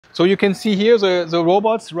So you can see here the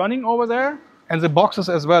robots running over there and the boxes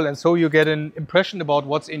as well. And so you get an impression about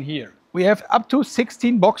what's in here. We have up to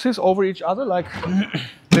 16 boxes over each other. Like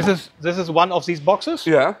this is one of these boxes.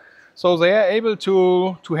 Yeah. So they are able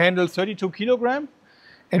to handle 32 kilogram.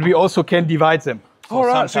 And we also can divide them. All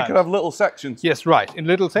right, so you can have little sections. Yes, right, in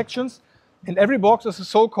little sections. And every box is a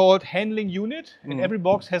so-called handling unit. And every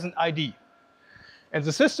box has an ID. And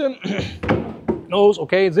the system knows,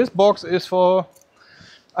 okay, this box is for,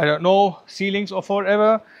 I don't know, ceilings or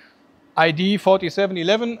whatever, ID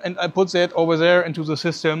 4711, and I put that over there into the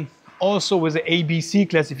system, also with the ABC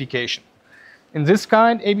classification. In this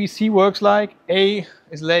kind, ABC works like A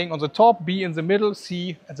is laying on the top, B in the middle,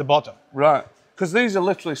 C at the bottom. Right, because these are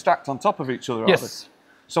literally stacked on top of each other, aren't yes. they?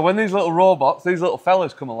 So when these little robots, these little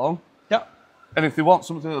fellas come along, yeah, and if they want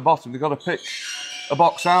something at the bottom, they've got to pick a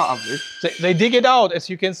box out, have they? They dig it out. As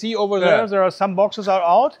you can see over there, there are some boxes are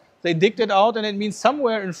out. They digged it out, and it means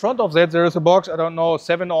somewhere in front of that there is a box, I don't know,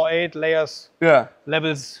 7 or 8 layers,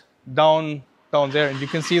 levels down there. And you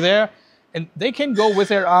can see there, and they can go with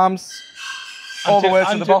their arms all the way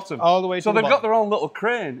to the bottom. All the way to the bottom. So they've got their own little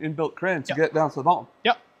crane, inbuilt crane, to get down to the bottom.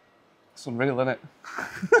 Yeah. It's unreal, isn't it?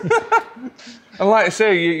 And like I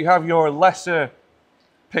say, you have your lesser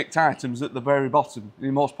picked items at the very bottom,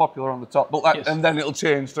 your most popular on the top, but that, and then it'll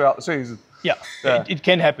change throughout the season. Yeah, it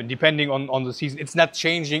can happen depending on the season. It's not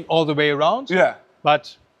changing all the way around. Yeah,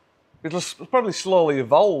 but it'll probably slowly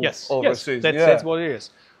evolve over a season. That's what it is.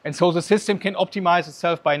 And so the system can optimize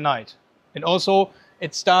itself by night. And also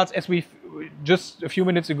it starts, as we just a few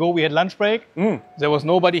minutes ago we had lunch break. There was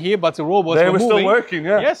nobody here, but the robots were moving. Still working.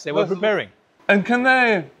 Yeah. Yes, they were preparing. And can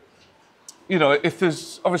they, you know, if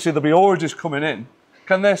there's obviously there'll be orders coming in,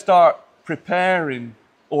 can they start preparing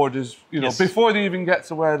orders, you know, before they even get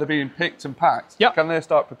to where they're being picked and packed? Yeah. Can they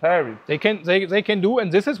start preparing? They can do,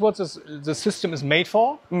 and this is what the system is made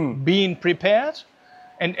for, being prepared.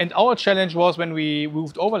 And our challenge was when we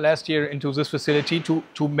moved over last year into this facility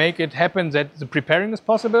to make it happen that the preparing is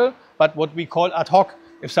possible, but what we call ad hoc,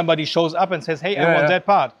 if somebody shows up and says, hey, I want that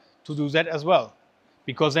part, to do that as well.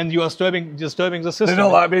 Because then you are disturbing the system. They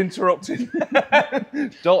don't like being interrupted.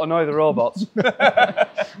 Don't annoy the robots.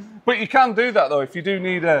 But you can do that though. If you do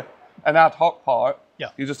need an ad hoc part,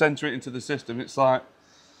 you just enter it into the system. It's like,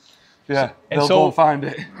 they'll go and find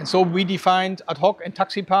it. And so we defined ad hoc and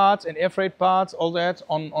taxi parts and air freight parts, all that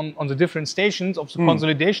on the different stations of the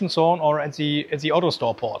consolidation zone or at the auto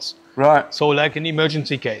store ports. Right. So like an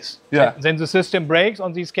emergency case. Yeah. Then the system breaks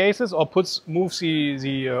on these cases or moves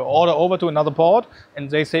the order over to another port, and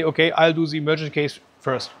they say, okay, I'll do the emergency case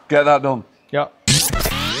first. Get that done. Yeah.